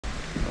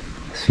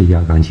睡觉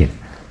刚起来，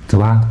走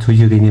吧，出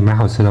去给你买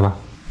好吃的吧，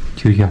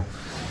去不去？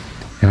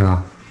杨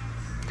哥，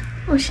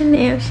我是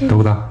累，走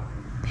不走？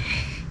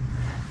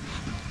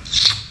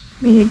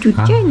没有主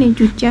角，没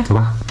主角。走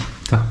吧，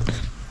走。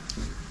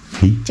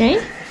嘿，走，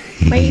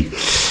喂。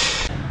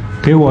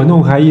给我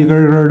弄开一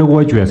根根都给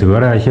我撅折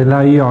了，现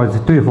在又要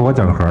对付我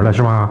整盒了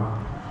是吗？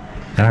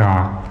杨哥，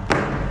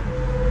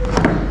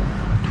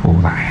臭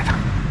崽子！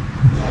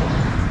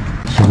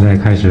现在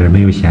开始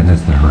没有闲的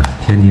时候了，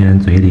天天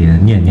嘴里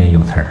念念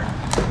有词儿，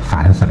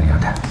烦死了呀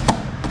他。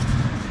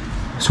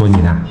说你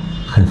呢，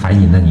很烦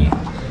人呢你。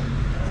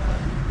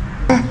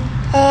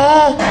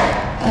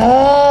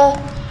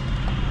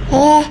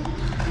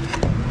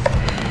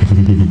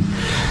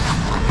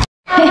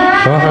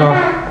走，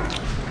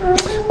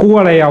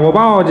过来呀！我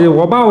抱着。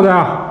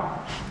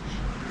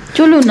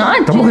就路那，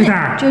怎么回事？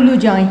就路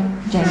江，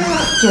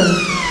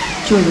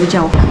就路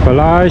江。本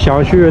来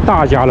想去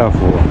大家乐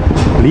福，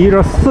离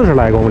着40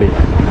来公里，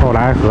后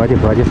来合计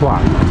算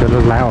了，就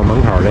是来我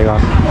门口这个，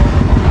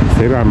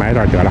随便买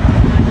点得了。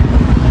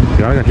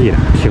得个屁的，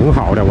挺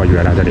好的，我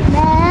觉得这里。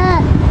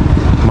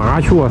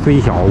麻雀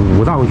虽小，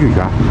五脏俱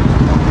全。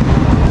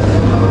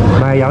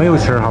买羊肉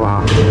吃好不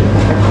好？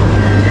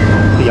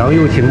羊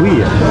肉挺贵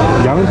呀，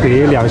羊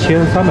腿2340，挺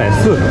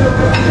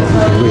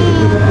贵。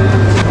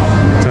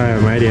再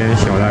买点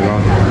小蛋糕，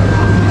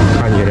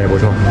看起来不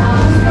错。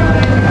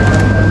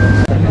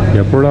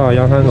也不知道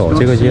杨三狗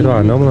这个阶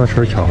段能不能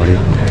吃巧克力，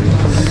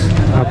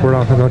还不知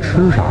道他能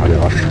吃啥，主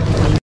要是。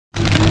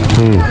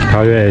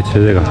他愿意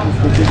吃这个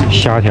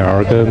虾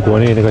条，跟国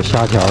内那个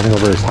虾条那个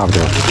味儿差不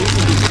多。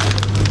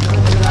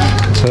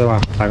吃吧，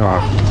三狗。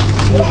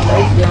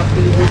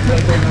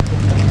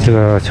这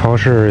个超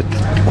市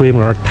规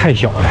模太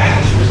小了，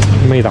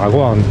没打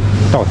光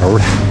到头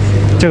了。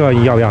这个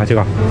你要不要？这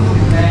个？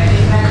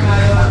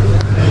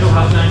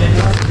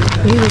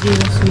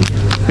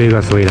这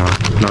个所以呢，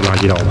拿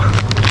几刀吧。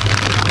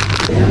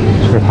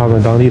是他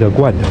们当地的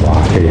罐头啊，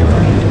这个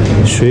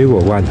水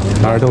果罐头，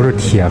当然都是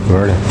铁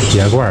盒的、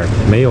铁罐的，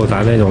没有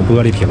咱那种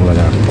玻璃瓶子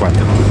的罐头。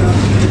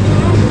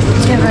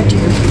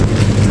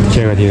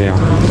这个听呀，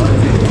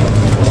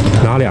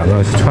拿2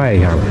个踹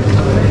一下吧。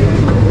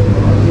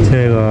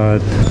这个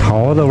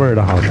桃子味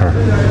的好吃，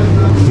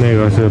那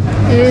个是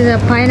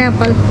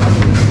pineapple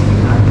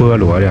菠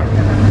萝的，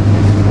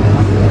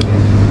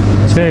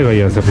这个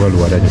也是菠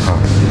萝的，你看。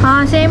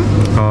啊 ，same。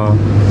啊，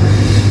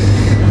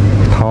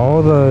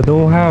桃子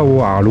都还有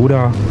阿鲁的，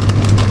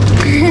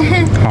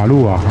阿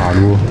鲁。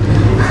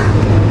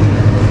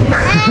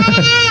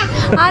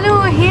阿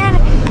鲁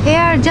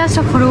here just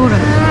a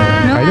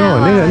fruit。I know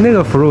那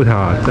个 fruit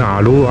啊，阿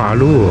鲁。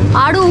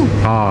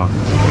啊。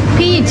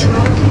peach。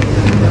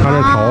它这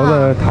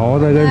桃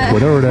子跟土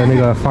豆的那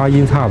个发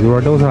音差不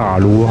多，都是阿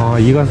鲁哈，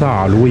一个是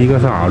阿鲁，一个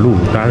是阿鲁，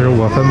但是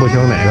我分不清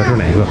哪个是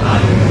哪个。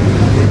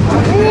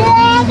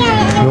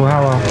能还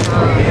吗？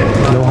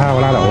能还我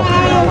拉倒吧，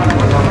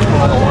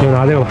就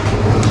拿这个吧。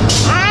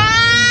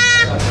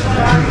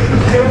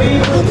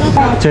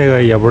这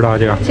个也不知道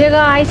这个。这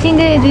个 I think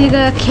这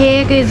个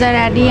cake is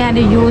ready and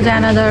use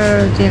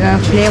another 这个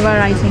flavor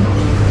I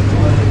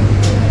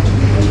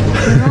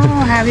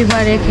think。Oh, happy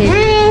birthday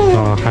cake。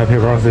啊 ，Happy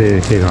birthday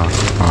cake 啊。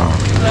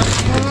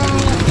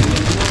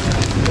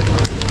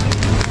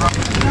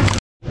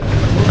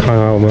看看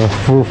我们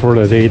夫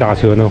的这一大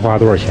车能花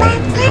多少钱啊？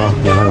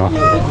你看看。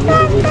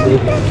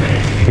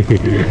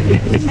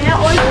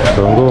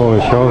总共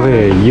消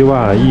费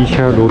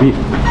11000卢币，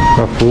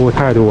那服务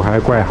态度还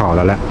怪好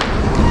的嘞，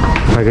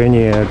还给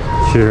你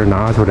是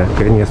拿出来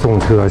给你送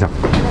车上，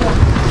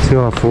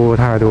这服务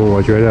态度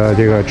我觉得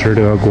这个值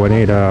得国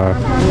内的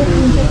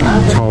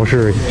超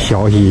市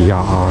学习一下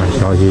啊，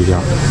学习一下。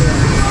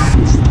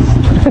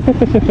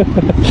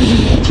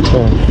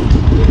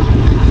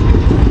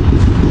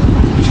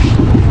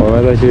我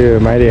们再去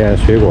买点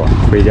水果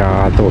回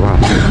家做饭。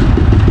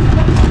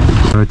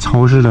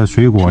超市的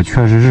水果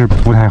确实是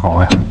不太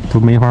好呀，都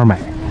没法买。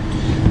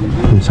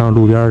你上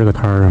路边这个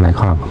摊儿上来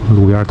看看，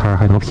路边摊儿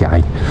还能便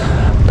宜。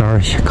当然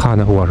看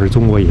的我是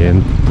中国人，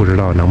不知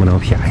道能不能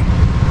便宜。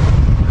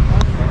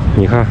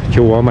你看，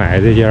就我买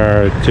这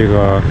件这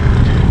个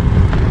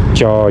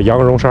叫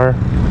羊绒衫，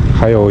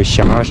还有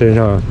霞身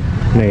上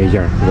那一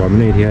件，我们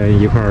那天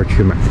一块儿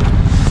去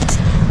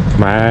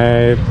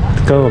买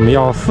跟我们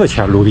要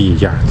4000卢币一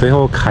件，最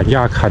后砍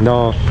价砍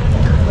到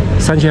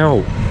3000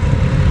欧。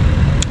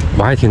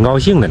我还挺高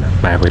兴的呢，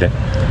买回来，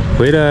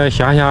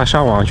霞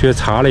上网去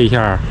查了一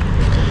下，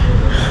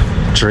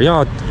只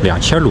要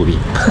2000卢币。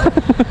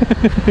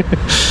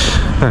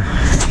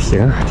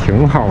行，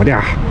挺好的。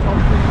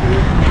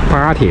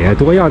巴铁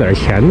多要点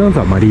钱能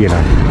怎么地了，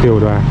对不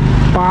对？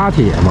巴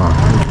铁嘛，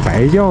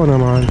白叫呢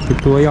吗？就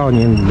多要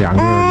你2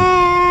个。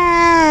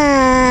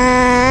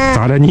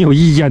咋的？你有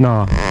意见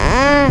呢？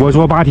我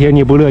说巴铁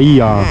你不乐意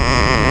啊？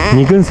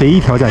你跟谁一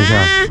条战线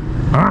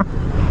啊？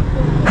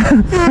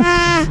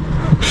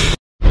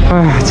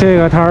哎，这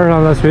个摊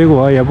上的水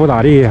果也不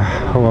咋地，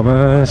我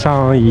们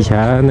上以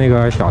前那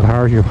个小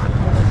摊去吧。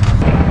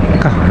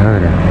干啥呢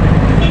这？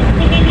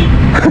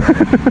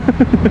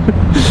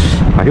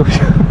哎呦！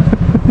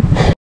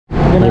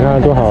你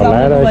看多好，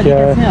来了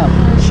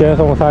先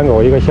送3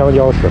狗一个香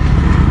蕉吃。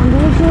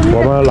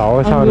我们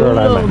老上这儿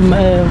来买。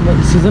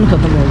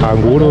俺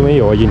咕噜没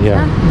有今天。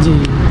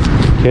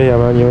铁铁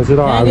们，你们知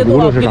道俺咕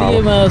噜是啥吗？俺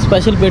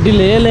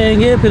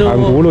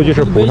咕噜就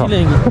是葡萄。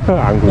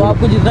俺咕噜。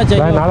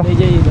来拿了。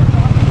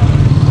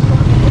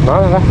拿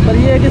来。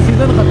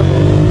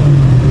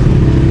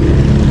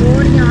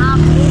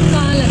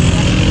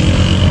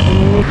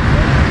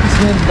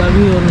इसमें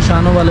दबी और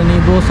निशानों वाले नहीं,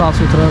 बहुत साफ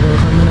सुथरा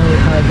रहेगा। मैंने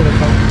उठा के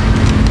रखा।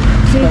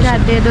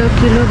 दे दो,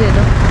 किलो दे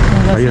दो।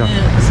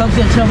 सबसे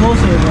अच्छा वो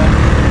सेब है।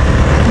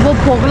 वो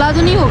पोगला तो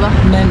नहीं होगा?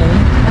 नहीं,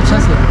 अच्छा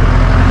सेब।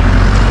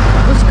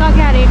 उसका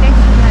क्या रेट है?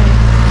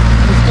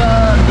 उसका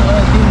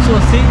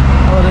 380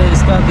 और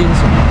इसका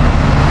 300。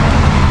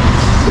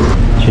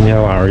今天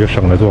晚上就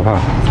省着做饭，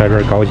在这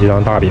儿搞几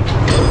张大饼，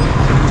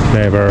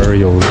那边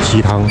有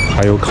鸡汤，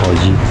还有烤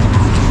鸡。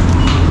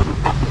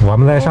我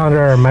们再上这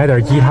儿买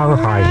点鸡汤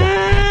哈一下。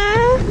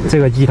这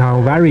个鸡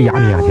汤 very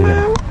yummy 啊，姐姐们，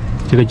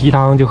这个鸡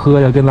汤就喝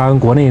的跟咱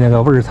国内那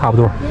个味儿差不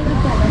多，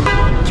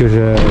就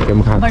是给你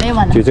们看，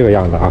就这个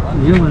样子啊，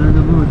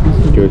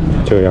就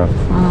这个样子。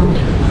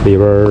里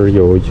边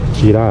有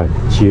鸡蛋、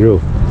鸡肉，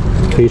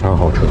非常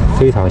好吃，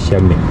非常鲜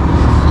美。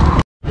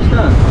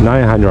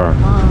900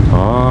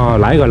啊，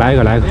来个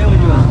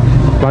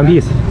 ，one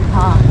piece，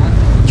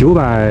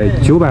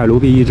 900卢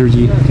比一只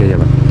鸡，姐姐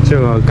们，这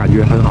个感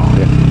觉很好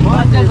的，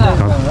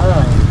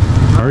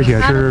而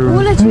且是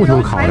木头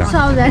烤的。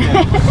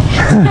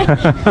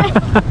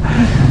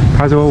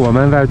他说我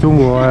们在中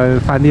国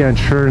饭店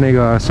吃那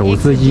个手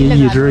撕鸡，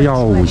一只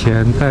要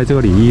5000，在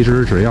这里一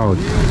只只要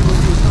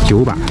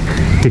900。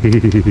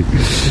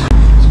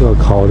这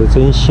烤的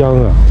真香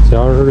啊！只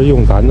要是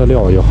用咱的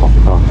料就好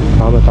啊，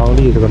咱们当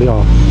地这个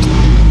料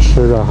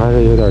吃着还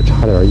是有点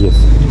差点意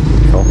思。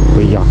走，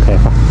回家开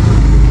饭。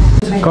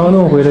刚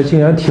弄回来竟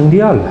然停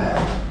电了。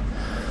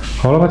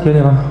好了吧，铁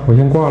铁们，我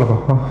先挂了吧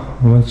啊！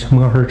我们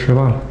门口吃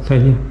饭了，再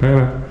见，拜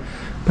拜，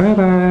拜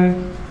拜，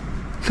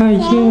再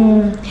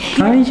见，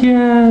再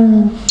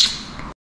见。